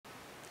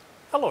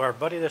Hello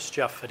everybody, this is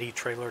Jeff at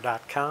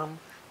etrailer.com.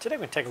 Today we're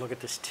going to take a look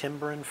at this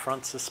Timbren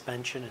front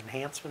suspension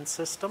enhancement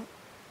system.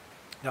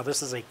 Now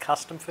this is a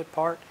custom fit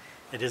part.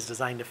 It is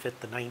designed to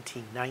fit the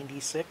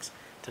 1996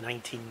 to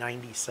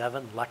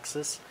 1997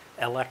 Lexus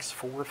LX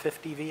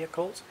 450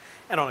 vehicles.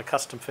 And on a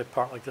custom fit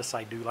part like this,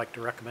 I do like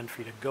to recommend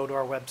for you to go to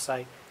our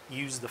website,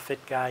 use the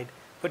fit guide,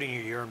 put in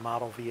your year and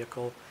model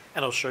vehicle,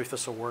 and it'll show you if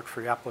this will work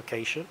for your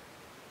application.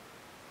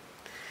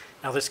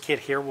 Now this kit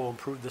here will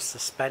improve the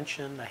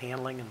suspension, the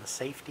handling, and the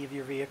safety of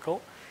your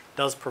vehicle. It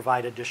does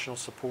provide additional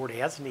support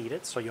as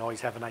needed, so you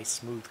always have a nice,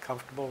 smooth,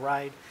 comfortable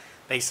ride.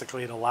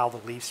 Basically, it'll allow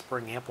the leaf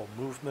spring ample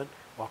movement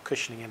while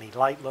cushioning any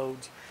light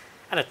loads,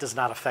 and it does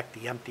not affect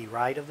the empty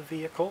ride of the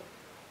vehicle.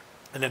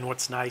 And then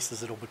what's nice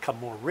is it'll become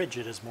more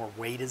rigid as more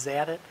weight is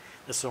added.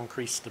 This will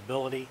increase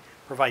stability,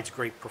 provides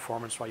great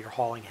performance while you're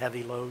hauling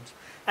heavy loads,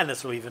 and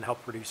this will even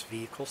help reduce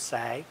vehicle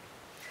sag.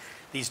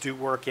 These do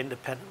work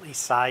independently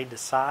side to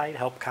side,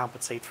 help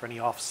compensate for any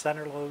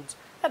off-center loads,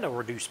 and they'll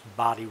reduce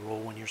body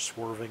roll when you're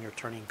swerving or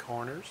turning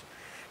corners.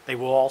 They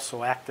will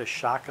also act as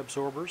shock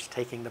absorbers,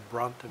 taking the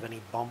brunt of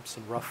any bumps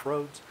and rough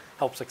roads,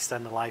 helps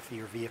extend the life of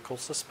your vehicle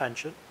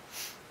suspension.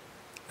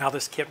 Now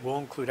this kit will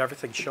include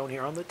everything shown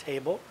here on the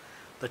table,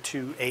 the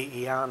two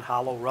Aeon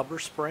hollow rubber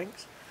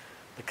springs,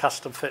 the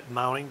custom fit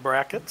mounting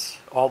brackets,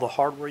 all the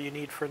hardware you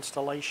need for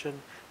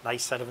installation,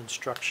 nice set of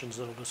instructions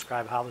that will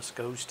describe how this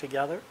goes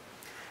together.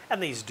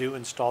 And these do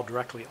install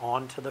directly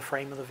onto the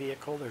frame of the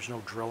vehicle. There's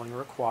no drilling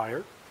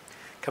required.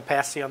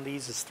 Capacity on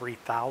these is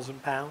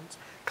 3,000 pounds.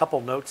 A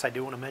couple notes I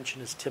do want to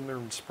mention is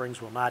Timbren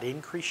springs will not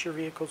increase your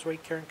vehicle's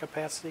weight carrying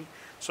capacity,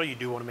 so you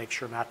do want to make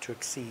sure not to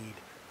exceed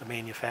the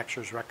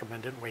manufacturer's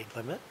recommended weight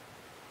limit.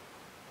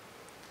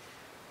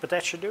 But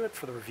that should do it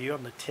for the review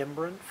on the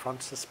Timbren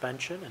front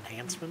suspension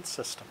enhancement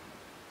system.